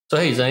So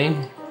hey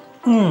Zane,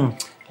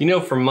 you know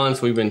for months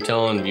we've been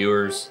telling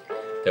viewers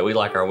that we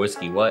like our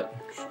whiskey what?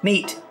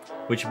 Neat.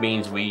 Which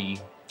means we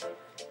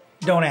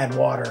don't add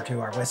water to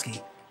our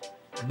whiskey.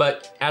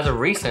 But as of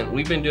recent,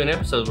 we've been doing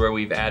episodes where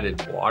we've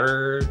added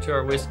water to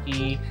our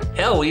whiskey.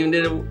 Hell, we even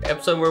did an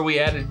episode where we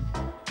added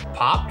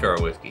pop to our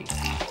whiskey.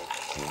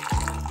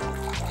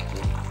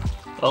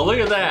 Oh, look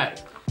at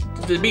that.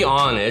 To be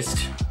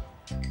honest,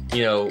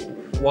 you know,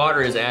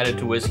 water is added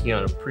to whiskey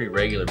on a pretty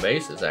regular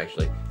basis,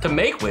 actually, to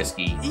make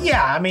whiskey.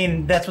 Yeah, I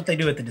mean, that's what they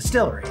do at the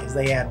distillery, is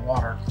they add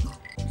water.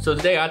 So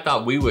today I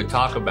thought we would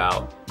talk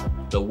about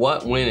the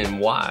what, when, and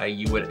why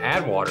you would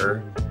add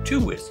water to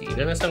whiskey.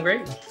 Doesn't that sound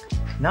great?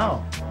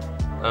 No.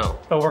 Oh.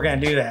 But we're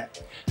gonna do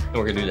that. And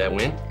we're gonna do that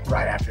when?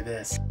 Right after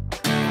this.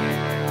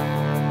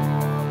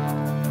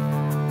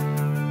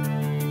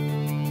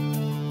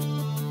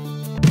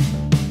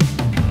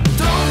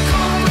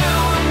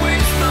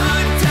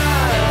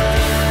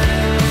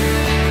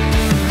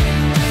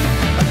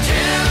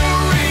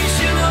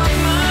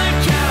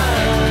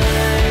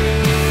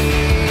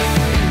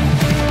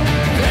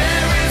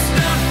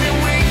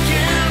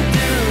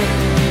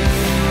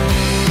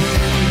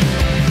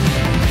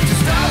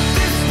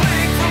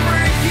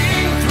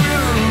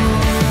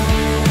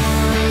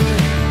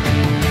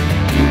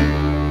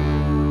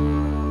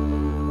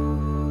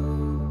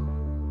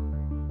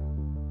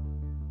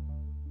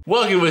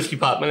 Welcome to Whiskey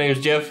Pop. My name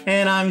is Jeff.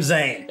 And I'm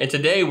Zane. And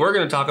today we're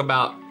going to talk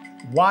about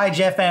why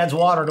Jeff adds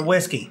water to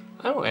whiskey.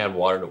 I don't add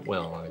water to,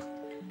 well,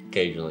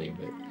 occasionally,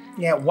 but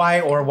yeah,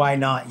 why or why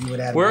not you would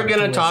add we're water to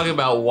going to whiskey. talk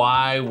about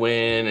why,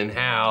 when, and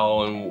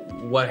how,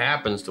 and what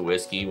happens to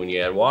whiskey when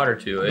you add water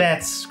to it.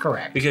 That's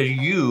correct. Because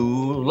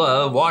you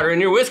love water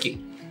in your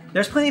whiskey.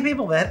 There's plenty of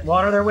people that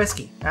water their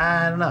whiskey.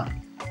 I don't know.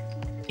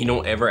 You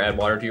don't ever add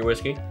water to your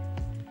whiskey?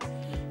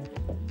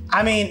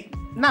 I mean,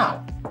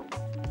 no.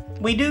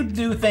 We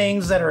do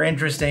things that are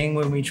interesting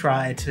when we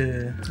try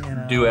to, you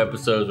know, do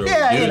episodes or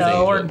yeah, do you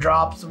know, or things,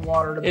 drop some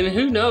water to. And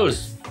who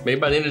knows?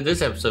 Maybe by the end of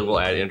this episode, we'll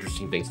add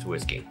interesting things to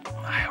whiskey.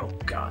 Oh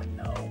God,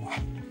 no.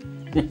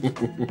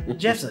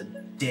 Jeff's a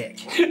dick.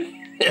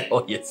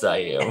 Hell yes, I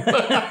am.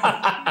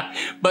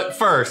 But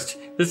first,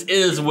 this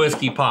is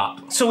Whiskey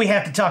Pop. So we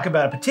have to talk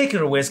about a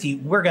particular whiskey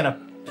we're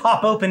gonna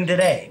pop open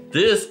today.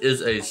 This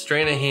is a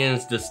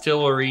Stranahan's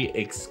Distillery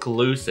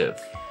exclusive.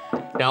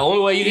 Now, the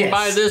only way you can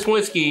buy this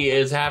whiskey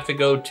is have to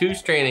go to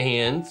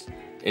Stranahan's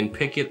and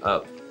pick it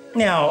up.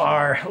 Now,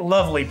 our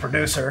lovely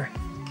producer,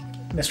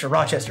 Mr.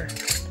 Rochester,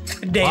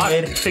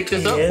 David, picked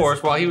this up for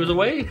us while he was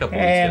away a couple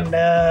weeks ago.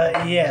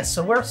 And yeah,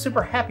 so we're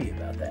super happy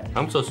about that.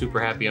 I'm so super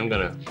happy. I'm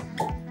gonna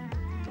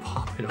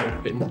pop it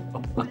open.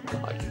 Oh my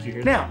God! Did you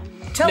hear that? Now,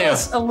 tell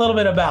us a little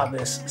bit about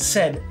this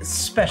said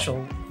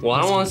special. Well,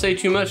 I don't want to say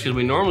too much because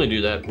we normally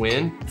do that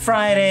when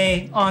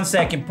Friday on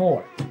second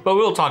pour. But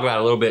we'll talk about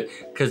it a little bit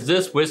because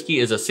this whiskey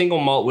is a single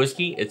malt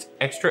whiskey. It's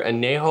extra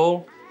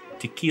añejo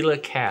tequila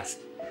cask.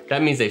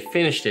 That means they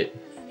finished it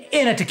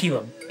in a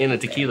tequila. In a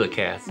tequila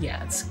cask.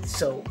 Yeah,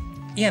 so,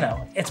 you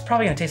know, it's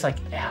probably gonna taste like,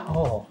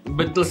 oh.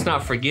 But let's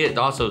not forget,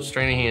 also,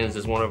 Stranahan's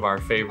is one of our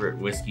favorite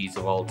whiskeys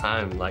of all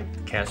time,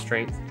 like cask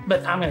strength.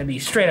 But I'm gonna be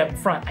straight up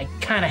front. I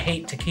kind of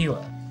hate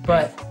tequila,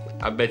 but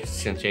I bet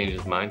he's gonna change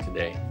his mind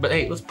today. But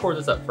hey, let's pour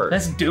this up first.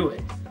 Let's do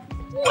it.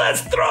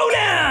 Let's throw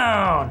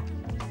down.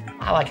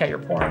 I like how you're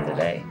pouring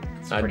today.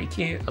 It's pretty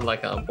cute. I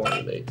like how I'm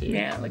pouring today too.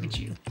 Yeah, look at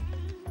you.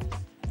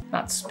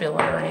 Not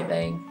spilling or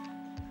anything.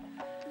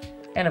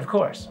 And of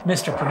course,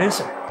 Mr.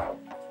 Producer.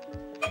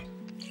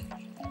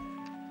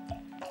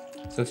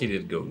 Since he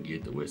did go and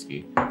get the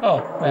whiskey,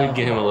 well, we'd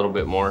get him a little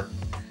bit more.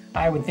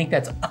 I would think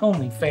that's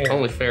only fair.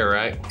 Only fair,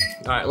 right?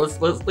 All right, let's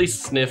at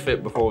least sniff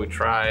it before we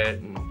try it.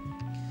 And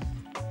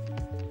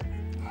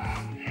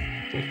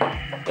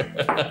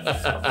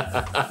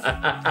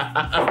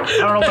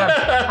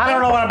I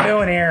don't know what I'm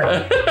doing here.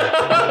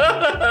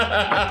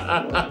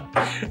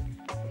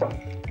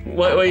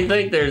 What do you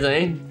think there,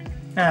 Zane?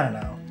 I don't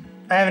know.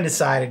 I haven't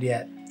decided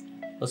yet.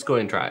 Let's go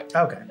ahead and try it.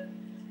 Okay.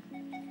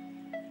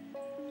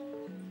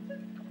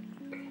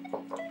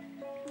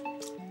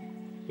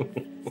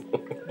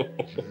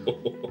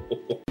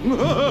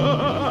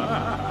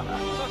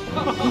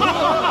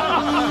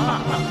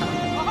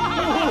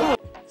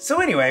 So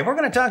anyway, we're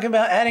going to talk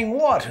about adding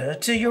water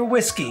to your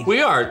whiskey.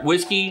 We are.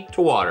 Whiskey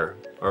to water.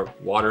 Or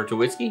water to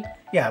whiskey?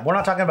 Yeah, we're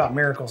not talking about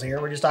miracles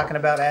here. We're just talking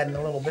about adding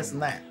a little this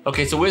and that.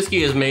 Okay, so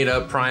whiskey is made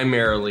up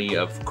primarily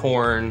of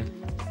corn,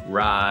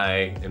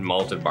 rye, and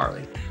malted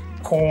barley.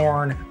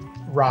 Corn,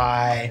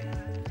 rye,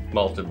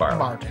 malted barley.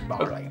 Malted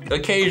barley.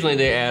 Occasionally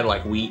they add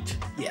like wheat.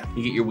 Yeah.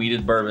 You get your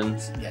wheated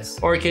bourbons. Yes.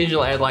 Or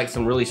occasionally add like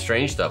some really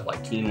strange stuff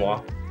like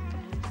quinoa.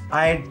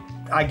 I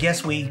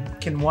guess we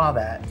can wow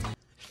that.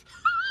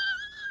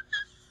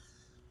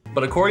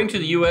 But according to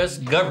the US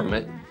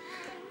government,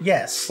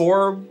 yes,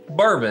 for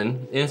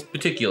bourbon in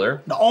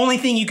particular, the only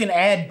thing you can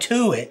add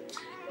to it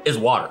is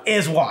water.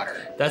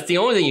 That's the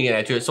only thing you can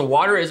add to it. So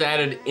water is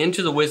added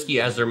into the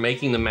whiskey as they're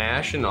making the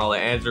mash and all the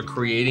adds are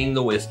creating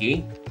the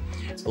whiskey.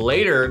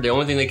 Later, the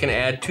only thing they can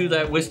add to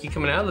that whiskey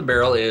coming out of the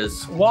barrel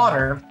is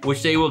water,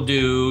 which they will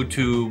do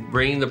to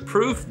bring the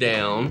proof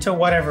down to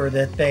whatever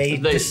that they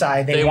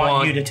decide they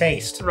want you to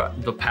taste.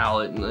 The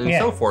palate and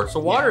so forth. So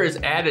water is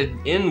added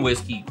in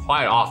whiskey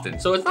quite often.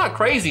 So it's not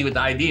crazy with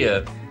the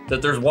idea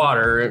that there's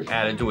water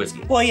added to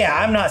whiskey. Well, yeah,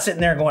 I'm not sitting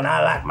there going,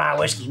 I like my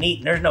whiskey neat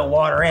and there's no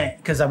water in it,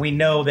 because we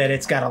know that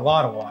it's got a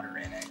lot of water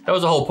in it. That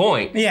was the whole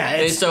point. Yeah.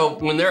 And so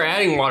when they're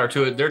adding water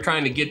to it, they're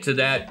trying to get to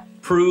that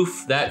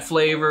proof, that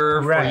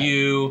flavor for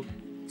you.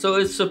 So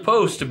it's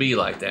supposed to be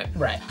like that.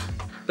 Right.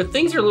 But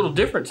things are a little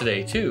different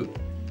today too.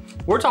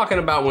 We're talking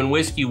about when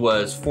whiskey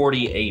was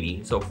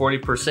 40-80, so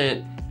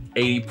 40%,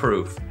 80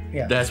 proof.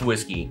 Yeah. That's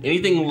whiskey.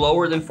 Anything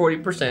lower than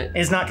 40%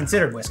 is not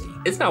considered whiskey.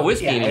 It's not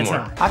whiskey anymore. It's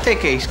not. I'll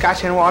take a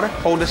scotch and water,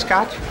 hold the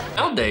scotch.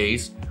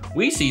 Nowadays,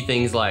 we see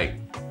things like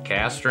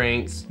cask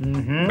strengths,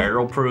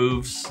 barrel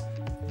proofs,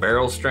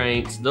 barrel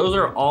strengths. Those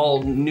are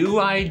all new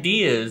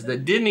ideas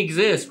that didn't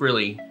exist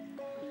really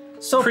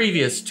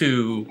previous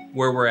to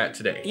where we're at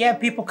today. Yeah,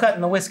 people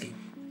cutting the whiskey.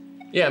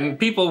 Yeah, I mean,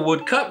 people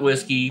would cut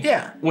whiskey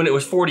when it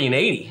was 40 and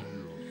 80.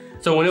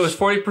 So when it was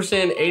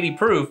 40%, 80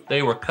 proof,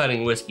 they were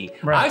cutting whiskey.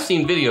 Right. I've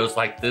seen videos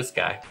like this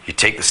guy. You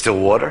take the still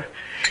water,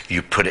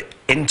 you put it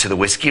into the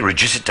whiskey,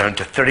 reduce it down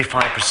to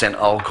 35%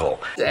 alcohol.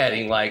 He's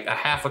adding like a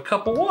half a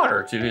cup of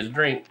water to his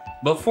drink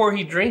before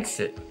he drinks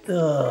it.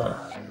 Ugh.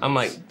 I'm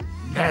like,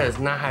 that is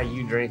not how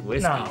you drink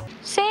whiskey. No.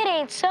 Say it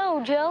ain't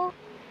so, Joe.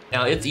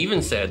 Now, it's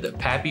even said that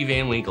Pappy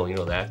Van Winkle, you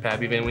know that,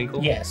 Pappy Van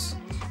Winkle? Yes.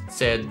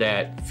 Said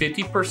that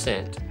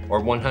 50% or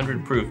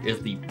 100 proof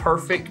is the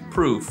perfect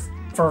proof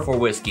for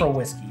whiskey. For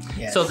whiskey,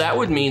 yes. So that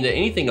would mean that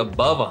anything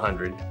above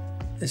 100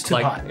 is too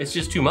hot. It's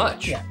just too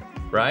much. Yeah.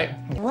 Right?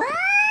 What?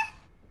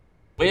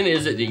 When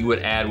is it that you would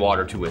add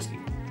water to whiskey?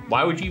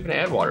 Why would you even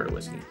add water to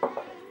whiskey?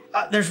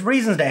 There's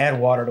reasons to add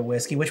water to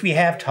whiskey, which we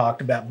have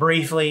talked about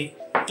briefly.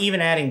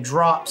 Even adding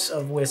drops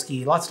of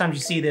whiskey. Lots of times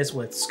you see this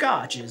with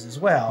scotches as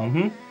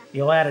well.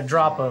 You'll add a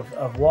drop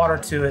of water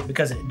to it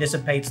because it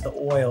dissipates the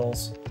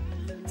oils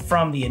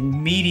from the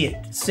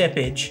immediate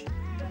sippage,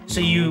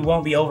 so you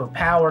won't be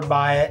overpowered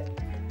by it.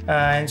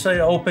 And so it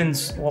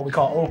opens what we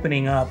call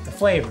opening up the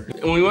flavor.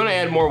 And we want to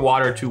add more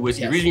water to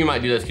whiskey. The reason you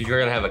might do this is because you're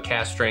going to have a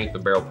cask strength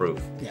of barrel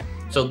proof. Yeah.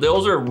 So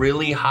those are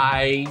really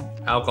high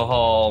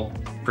alcohol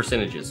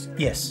percentages.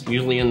 Yes.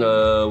 Usually in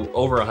the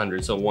over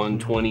 100, so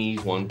 120s,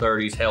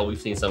 130s. Hell,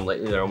 we've seen some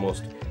lately that are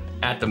almost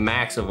at the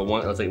max of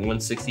let's say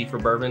 160 for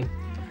bourbon.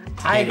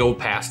 I go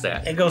past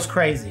that. It goes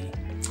crazy.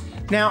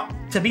 Now,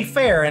 to be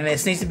fair, and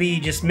this needs to be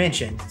just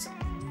mentioned,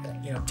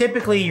 you know,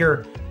 typically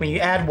when you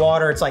add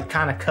water, it's like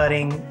kind of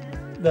cutting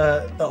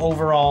the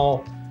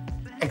overall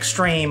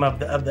extreme of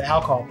the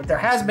alcohol. But there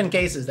has been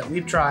cases that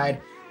we've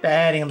tried that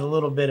adding a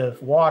little bit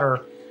of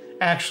water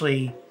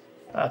actually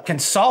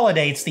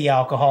consolidates the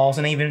alcohols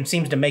and even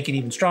seems to make it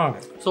even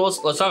stronger. So let's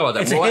talk about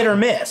that. It's a hit or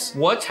miss.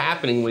 What's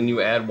happening when you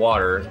add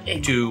water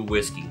to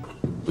whiskey?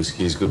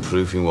 Whiskey is good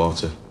proof in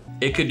water.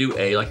 It could do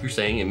A, like you're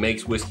saying, it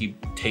makes whiskey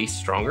taste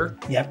stronger.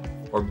 Yep.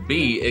 Or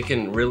B, it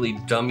can really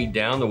dummy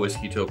down the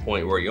whiskey to a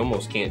point where you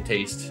almost can't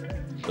taste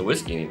the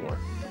whiskey anymore.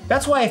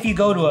 That's why if you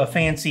go to a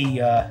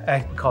fancy,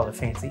 I call it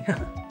fancy,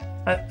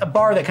 a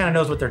bar that kind of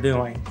knows what they're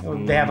doing.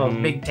 They have a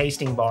big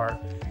tasting bar.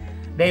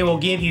 They will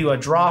give you a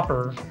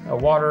dropper, a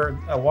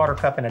water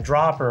cup and a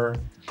dropper,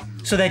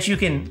 so that you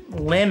can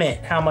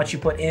limit how much you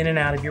put in and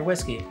out of your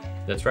whiskey.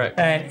 That's right.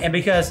 And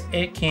because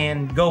it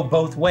can go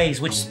both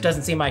ways, which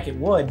doesn't seem like it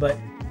would, but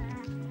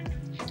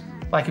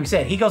like we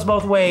said, he goes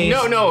both ways.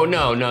 No. No.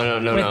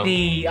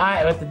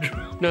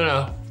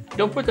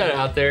 Don't put that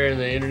out there in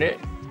the internet.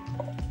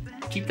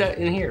 Keep that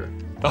in here.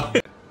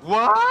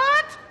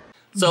 What?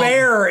 So,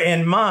 bear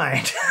in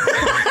mind.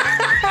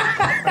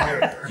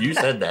 You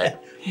said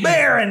that.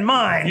 Bear in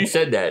mind. You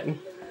said that.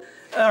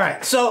 All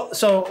right, so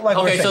like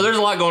okay, so there's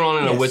a lot going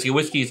on in a whiskey.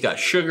 Whiskey's got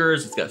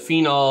sugars, it's got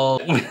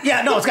phenol.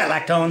 Yeah, no, it's got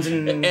lactones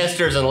and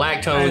esters and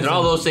lactones and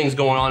all those things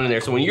going on in there.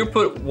 So when you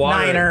put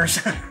water,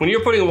 when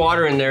you're putting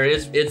water in there,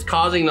 it's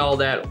causing all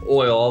that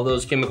oil, all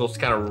those chemicals to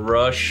kind of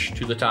rush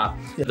to the top.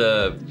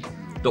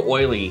 The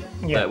oily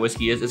that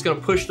whiskey is, it's going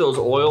to push those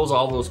oils,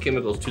 all those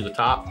chemicals to the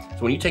top. So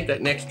when you take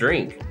that next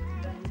drink,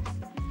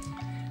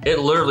 it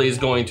literally is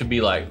going to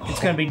be like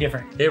it's going to be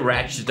different. It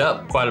ratchets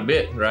up quite a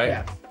bit, right?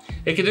 Yeah.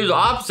 It can do the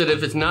opposite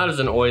if it's not as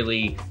an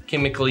oily,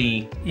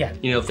 chemically, thing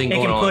going on. It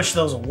can push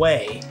those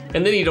away.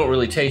 And then you don't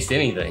really taste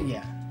anything.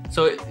 Yeah.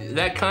 So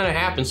that kind of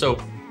happens. So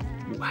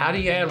how do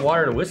you add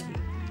water to whiskey?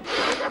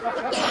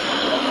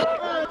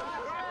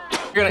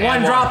 You're gonna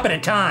one drop at a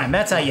time.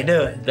 That's how you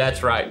do it.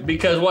 That's right.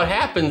 Because what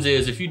happens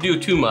is if you do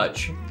too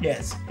much,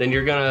 then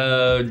you're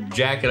gonna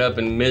jack it up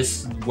and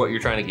miss what you're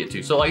trying to get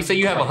to. So like say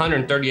you have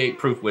 138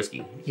 proof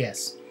whiskey.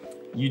 Yes.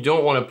 You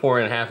don't want to pour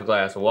in half a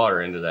glass of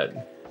water into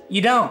that.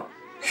 You don't.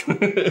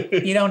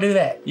 You don't do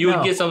that. You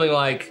would get something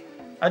like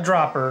a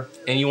dropper.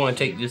 And you want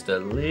to take just a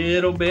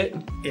little bit.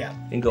 Yeah.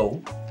 And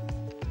go.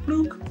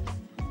 Blook.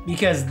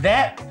 Because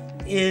that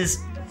is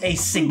a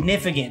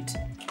significant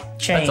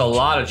change. That's a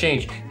lot of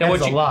change. Now,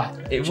 That's a lot.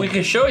 We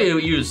can show you,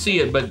 you see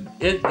it, but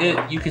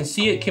you can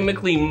see it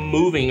chemically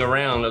moving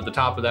around at the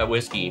top of that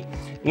whiskey.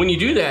 When you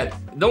do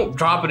that, don't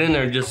drop it in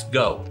there and just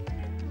go.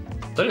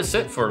 Let it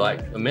sit for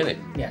like a minute.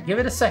 Yeah, give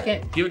it a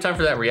second. Give it time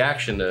for that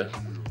reaction to...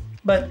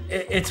 But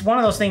it's one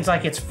of those things,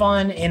 like, it's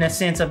fun in a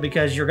sense of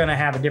because you're gonna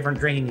have a different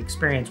drinking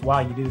experience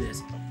while you do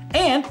this.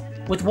 And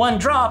with one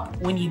drop,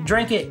 when you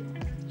drink it,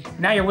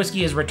 now your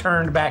whiskey is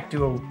returned back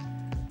to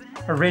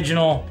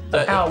original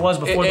how it was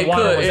before the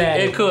water was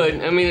added. It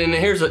could. I mean, and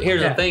here's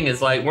the thing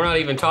is, like, we're not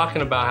even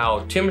talking about how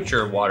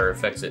temperature of water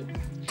affects it.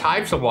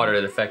 Types of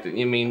water that affect it.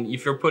 I mean,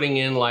 if you're putting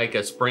in like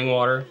a spring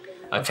water,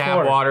 a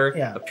tap water,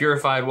 a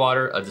purified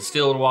water, a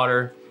distilled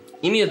water,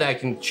 any of that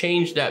can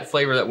change that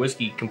flavor of that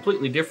whiskey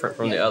completely different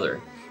from the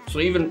other. So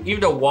even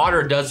though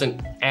water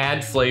doesn't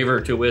add flavor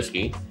to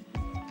whiskey,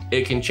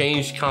 it can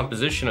change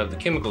composition of the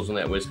chemicals in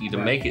that whiskey to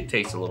make it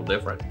taste a little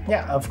different.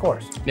 Yeah, of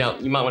course. Now,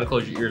 you might want to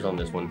close your ears on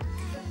this one,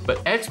 but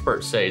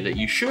experts say that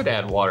you should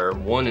add water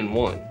 1 and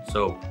 1.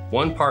 So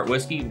 1 part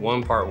whiskey,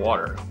 1 part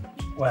water.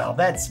 Well,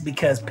 that's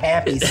because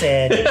Pappy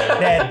said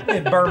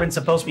that bourbon's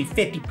supposed to be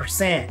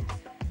 50%.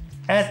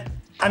 I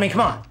mean,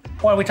 come on.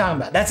 What are we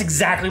talking about? That's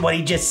exactly what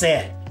he just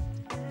said.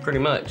 Pretty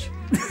much.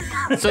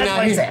 So now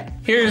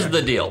here's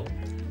the deal.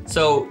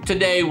 So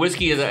today,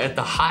 whiskey is at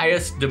the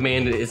highest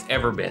demand it has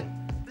ever been.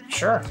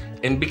 Sure.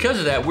 And because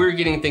of that, we're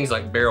getting things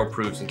like barrel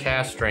proofs and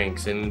cask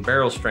strengths and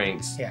barrel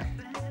strengths. Yeah.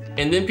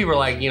 And then people are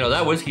like, you know,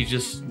 that whiskey's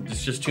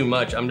it's just too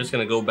much. I'm just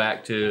gonna go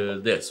back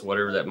to this,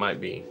 whatever that might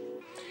be.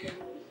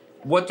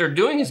 What they're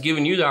doing is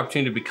giving you the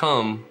opportunity to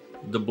become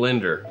the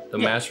blender, the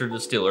master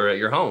distiller at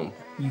your home.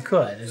 You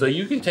could. So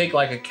you can take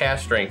like a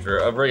cask strength or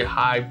a very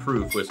high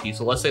proof whiskey.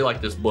 So let's say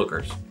like this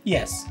Booker's.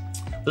 Yes.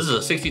 This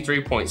is a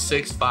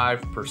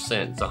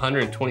 63.65%. It's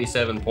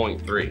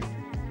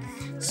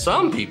 127.3.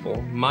 Some people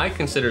might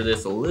consider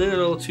this a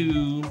little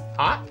too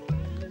hot.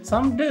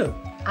 Some do.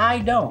 I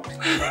don't.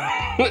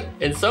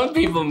 And some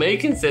people may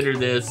consider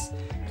this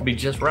to be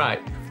just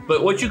right.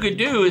 But what you could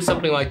do is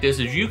something like this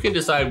is you can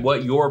decide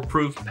what your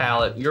proof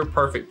palette, your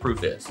perfect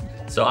proof is.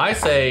 So I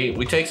say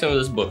we take some of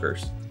this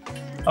Booker's.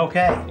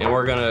 Okay. And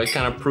we're gonna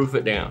kind of proof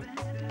it down.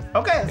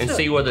 Okay. And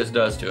see what this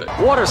does to it.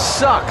 Water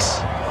sucks.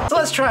 So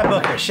let's try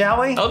Booker's,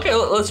 shall we? Okay,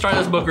 let's try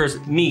this Booker's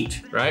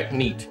neat, right?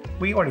 Neat.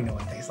 We already know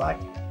what it tastes like.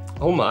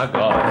 Oh my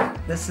God.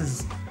 This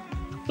is...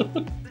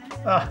 Did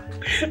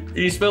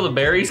you smell the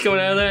berries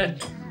coming out of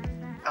that?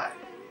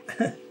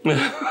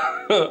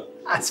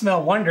 I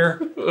smell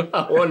wonder.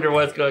 I wonder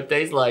what it's gonna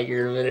taste like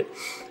here in a minute.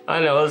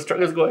 I know, let's go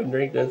ahead and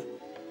drink this.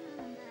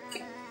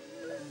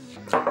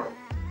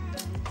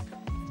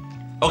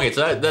 Okay,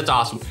 so that's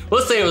awesome.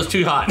 Let's say it was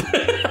too hot.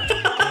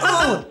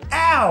 Oh,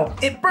 ow,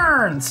 it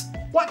burns.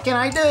 What can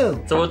I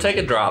do? So we'll take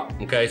a drop,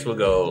 okay? So we'll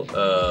go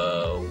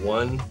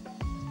 1,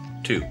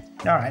 2.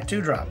 All right, 2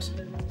 drops.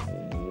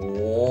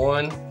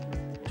 1,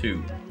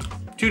 2.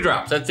 2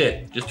 drops, that's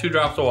it. Just 2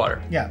 drops of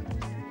water. Yeah.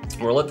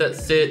 We'll let that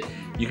sit.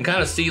 You can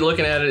kind of see,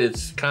 looking at it,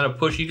 it's kind of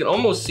pushy. You can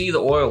almost see the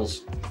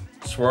oils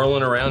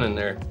swirling around in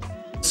there.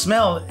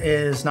 Smell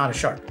is not as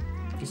sharp.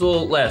 It's a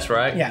little less,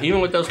 right? Yeah. Even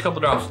with those couple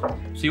drops.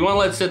 So you want to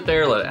let it sit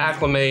there, let it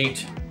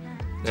acclimate.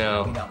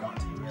 Now, You don't want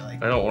to, really.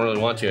 I don't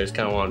really want to. I just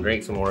kind of want to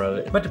drink some more of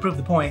it. But to prove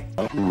the point.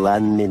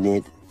 1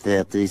 minute,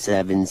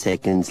 37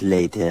 seconds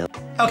later.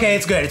 Okay,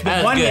 it's good. It's been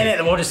That's 1 good. minute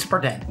and we'll just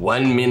pretend.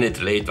 1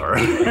 minute later.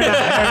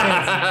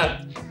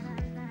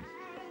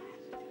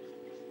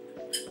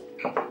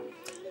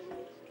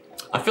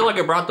 I feel like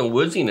I brought the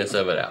wooziness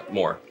of it out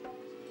more.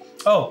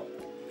 Oh,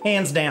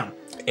 hands down.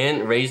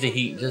 And raised the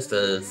heat just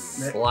a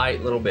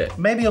slight little bit.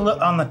 Maybe a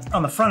little on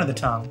the front of the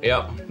tongue.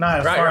 Yep. Not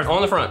as right far as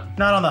on the front.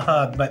 Not on the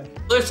hub, but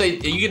Let's say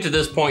you get to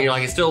this point, you're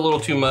like, it's still a little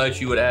too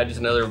much. You would add just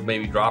another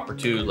maybe drop or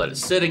 2, let it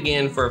sit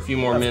again for a few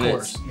more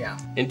minutes. Course, yeah.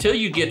 Until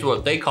you get to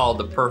what they call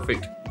the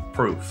perfect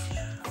proof.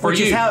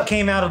 Which is how it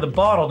came out of the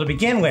bottle to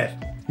begin with.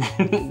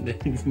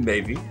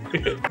 Maybe.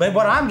 But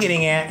what I'm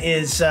getting at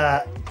is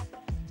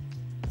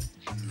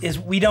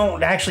we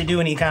don't actually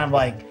do any kind of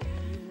like,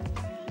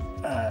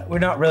 we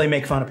don't really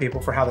make fun of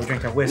people for how they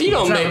drink their whiskey. You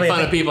don't It's not make really a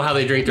fun of thing. people how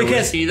they drink their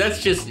Because- whiskey.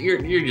 That's just,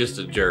 you're just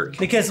a jerk.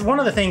 Because one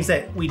of the things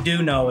that we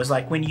do know is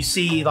like when you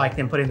see like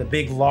them put in the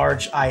big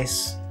large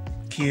ice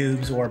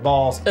cubes or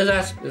balls,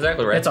 That's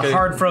exactly right. it's a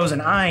hard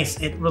frozen ice,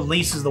 it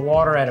releases the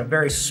water at a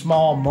very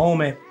small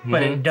moment,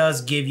 but it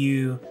does give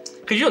you...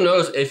 Because you'll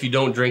notice if you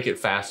don't drink it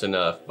fast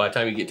enough, by the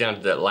time you get down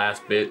to that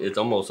last bit, it's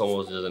almost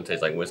doesn't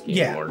taste like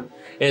whiskey anymore. And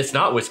it's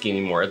not whiskey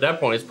anymore. At that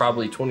point, it's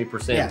probably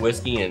 20%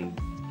 whiskey and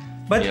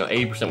But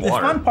 80% the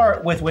water. fun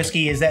part with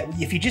whiskey is that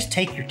if you just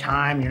take your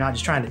time, you're not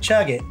just trying to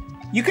chug it,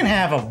 you can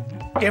have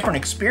a different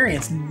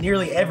experience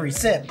nearly every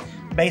sip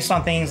based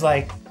on things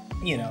like,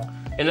 you know,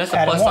 And that's the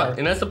adding plus. water.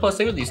 And that's the plus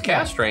thing with these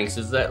cask strengths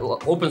is that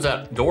opens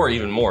that door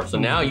even more. So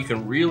now you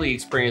can really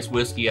experience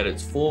whiskey at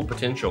its full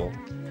potential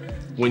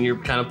when you're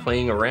kind of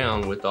playing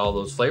around with all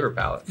those flavor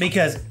palettes.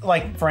 Because,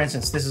 like for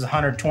instance, this is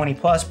 120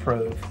 plus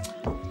proof.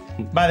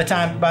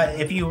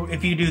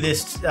 If you do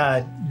this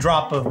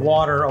drop of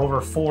water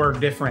over 4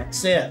 different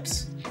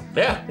sips,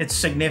 Yeah. It's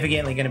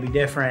significantly going to be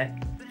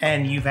different,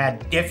 and you've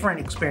had different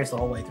experience the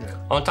whole way through.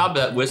 On top of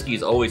that, whiskey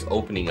is always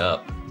opening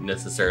up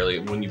necessarily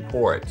when you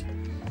pour it.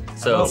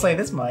 So I'll say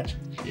this much.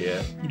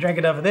 Yeah. You drink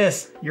enough of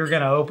this, you're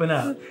going to open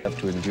up. Have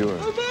to endure.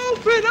 I'm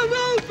open! I'm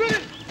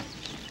open!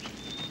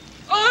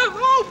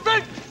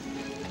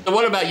 So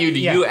what about you? Do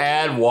you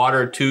add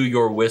water to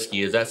your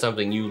whiskey? Is that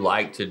something you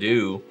like to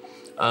do?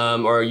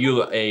 Or are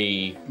you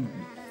a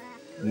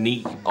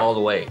neat all the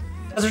way?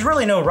 There's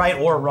really no right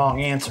or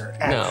wrong answer,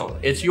 actually. No,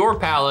 it's your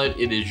palate.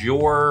 It is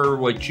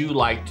what you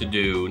like to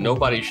do.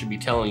 Nobody should be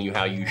telling you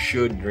how you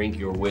should drink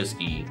your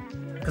whiskey.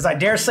 Because I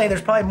dare say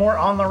there's probably more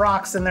on the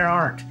rocks than there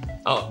aren't.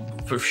 Oh,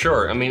 for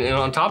sure. I mean, and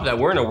on top of that,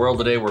 we're in a world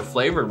today where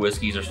flavored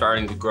whiskeys are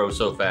starting to grow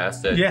so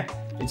fast that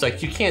it's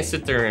like you can't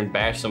sit there and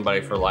bash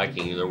somebody for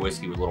liking their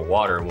whiskey with a little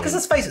water. Because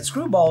let's face it,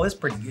 Screwball is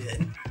pretty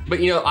good.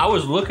 But you know, I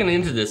was looking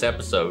into this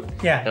episode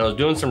and I was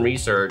doing some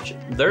research.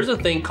 There's a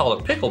thing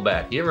called a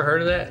pickleback. You ever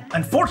heard of that?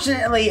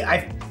 Unfortunately,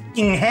 I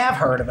have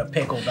heard of a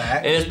pickleback.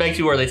 And it's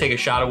basically where they take a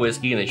shot of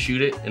whiskey and they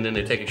shoot it, and then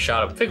they take a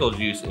shot of pickle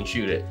juice and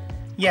shoot it.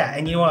 Yeah,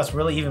 and you know what's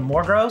really even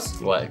more gross?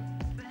 What?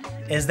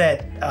 Is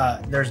that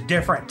there's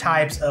different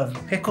types of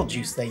pickle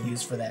juice they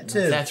use for that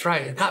too. That's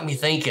right. It got me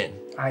thinking.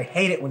 I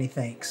hate it when he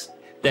thinks.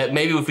 That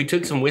maybe if we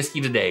took some whiskey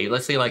today,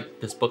 let's say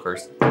like this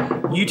Booker's.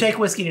 You take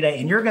whiskey today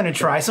and you're gonna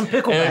try some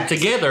picklebacks. And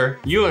together,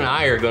 you and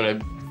I are gonna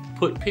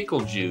put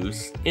pickle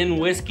juice in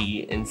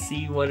whiskey and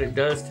see what it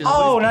does to the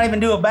whiskey. Not even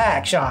do a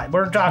back shot.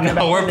 We're talking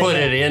about. We're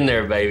putting it in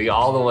there, baby,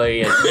 all the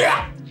way in.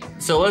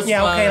 So let's.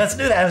 Let's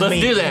do that. Let's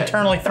do that.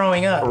 Internally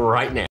throwing up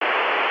right now.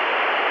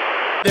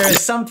 There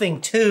is something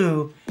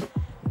to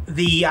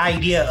the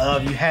idea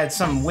of you had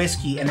some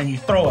whiskey and then you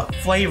throw a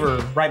flavor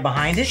right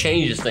behind it.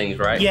 Changes things,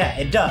 right? Yeah,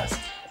 it does.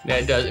 Yeah,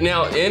 it does.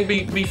 Now, and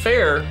be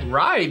fair,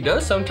 rye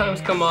does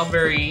sometimes come off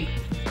very...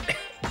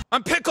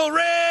 I'm Pickle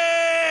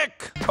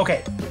Rick!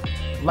 Okay,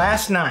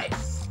 last night,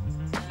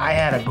 I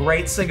had a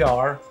great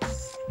cigar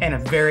and a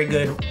very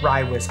good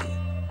rye whiskey.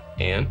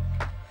 And?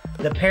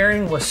 The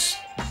pairing was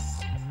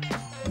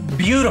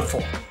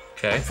beautiful,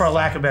 for a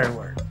lack of a better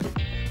word.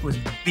 It was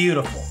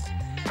beautiful.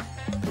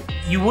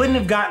 You wouldn't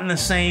have gotten the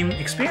same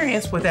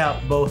experience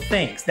without both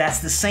things. That's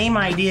the same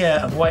idea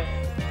of what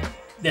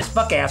this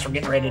fuck ass we're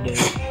getting ready to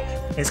do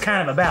is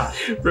kind of about.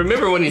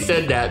 Remember when he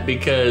said that,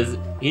 because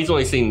he's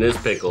only seen this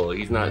pickle.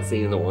 He's not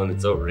seeing the one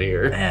that's over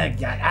here.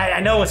 I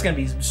know it's going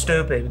to be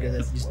stupid because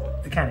it's just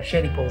the kind of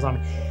shit he pulls on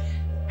me.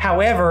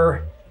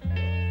 However,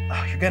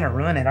 you're going to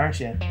ruin it, aren't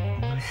you?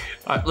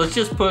 All right, let's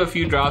just put a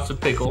few drops of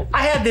pickle.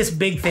 I had this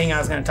big thing I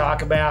was going to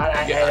talk about.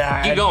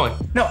 Keep going.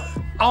 No,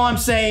 all I'm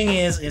saying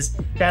is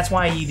that's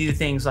why you do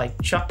things like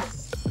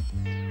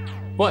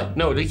What?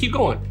 No, keep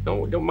going.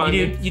 No, don't mind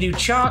me. You do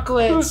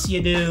chocolates,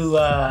 you do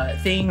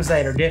things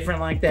that are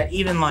different like that,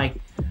 even like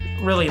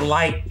really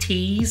light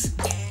teas.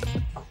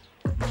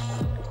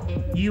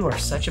 You are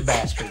such a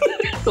bastard.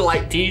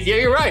 Light teas? Yeah,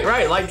 you're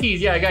right, light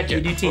teas. Yeah, I got you.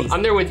 You do teas.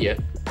 I'm there with you.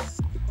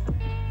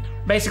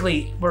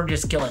 Basically, we're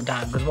just killing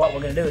time because what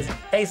we're gonna do is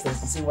taste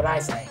this and see what I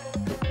say.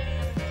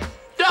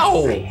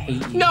 No!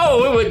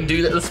 No, it wouldn't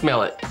do that. Let's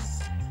smell it.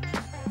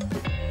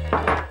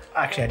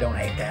 Actually, I don't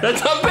hate that.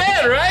 That's not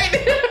bad, right?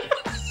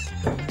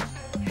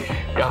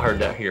 Y'all heard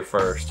that here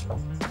first.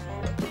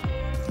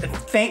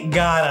 Thank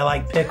God I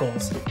like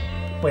pickles.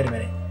 Wait a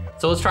minute.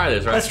 So let's try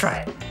this, right? Let's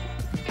try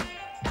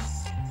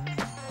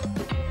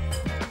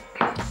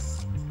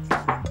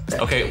it.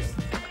 Okay.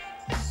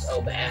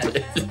 So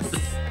bad.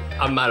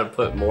 I might have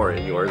put more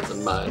in yours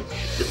than mine.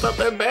 It's not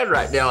that bad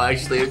right now,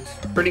 actually. It's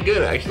pretty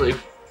good, actually.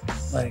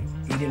 Like,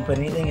 you didn't put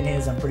anything in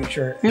his, I'm pretty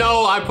sure.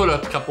 No, I put a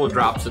couple of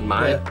drops in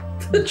mine.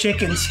 The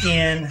chicken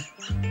skin.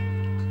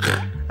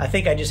 I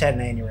think I just had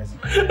an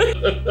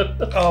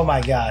aneurysm. Oh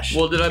my gosh.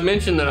 Well, did I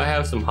mention that I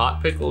have some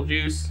hot pickle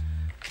juice?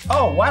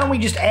 Oh, why don't we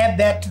just add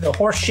that to the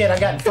horse shit I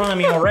got in front of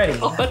me already?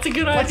 Oh, that's a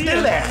good Let's idea.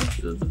 Let's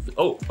do that.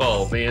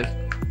 Oh man.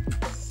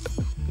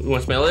 You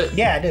want to smell it?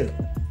 Yeah, I do.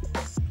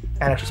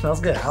 That actually smells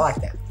good. I like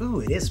that.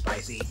 Ooh, it is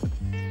spicy.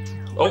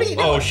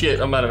 Oh shit,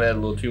 I might have added a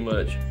little too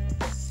much.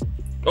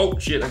 Oh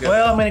shit, I got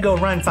Well, I'm gonna go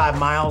run 5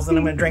 miles and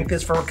I'm gonna drink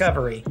this for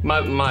recovery.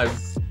 My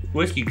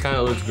whiskey kind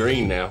of looks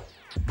green now.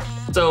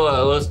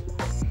 So let's...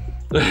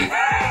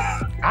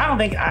 I don't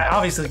think,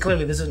 obviously,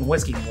 clearly this isn't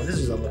whiskey anymore. This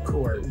is a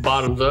liqueur.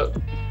 Bottoms up.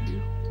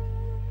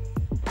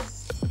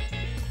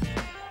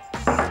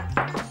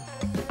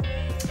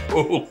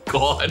 Oh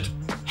God.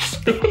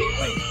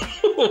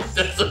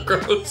 That's so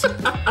gross.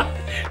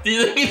 Do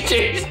you think it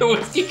changed the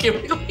whiskey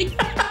chemically?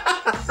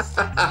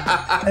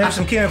 There's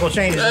some chemical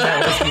changes in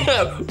that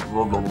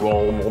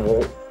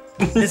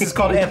whiskey. This is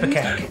called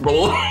Epicac.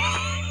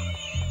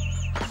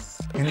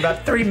 In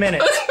about 3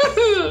 minutes,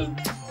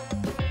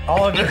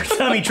 all of your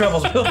tummy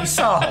troubles will be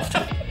solved.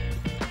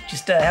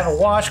 Just have a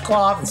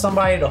washcloth and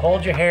somebody to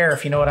hold your hair,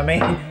 if you know what I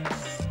mean.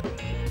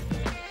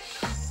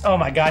 Oh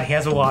my God, he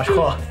has a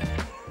washcloth.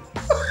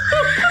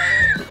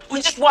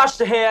 We just washed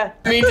the hair.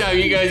 Meantime,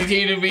 you guys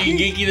continue to be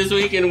geeky this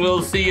week, and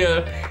we'll see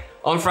you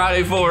on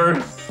Friday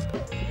for...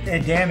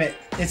 Damn it,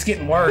 it's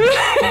getting worse.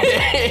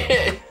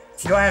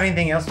 Do I have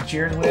anything else to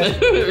cheers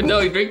with? No,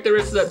 you drink the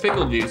rest of that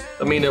pickle juice.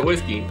 I mean, that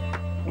whiskey.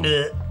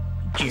 Cheers.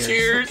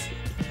 Cheers.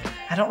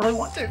 I don't really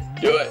want to.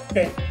 Do it.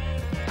 Okay.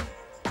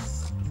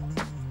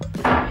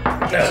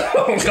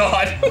 Oh,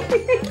 God.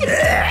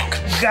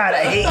 God,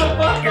 I hate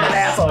you. You're an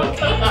asshole.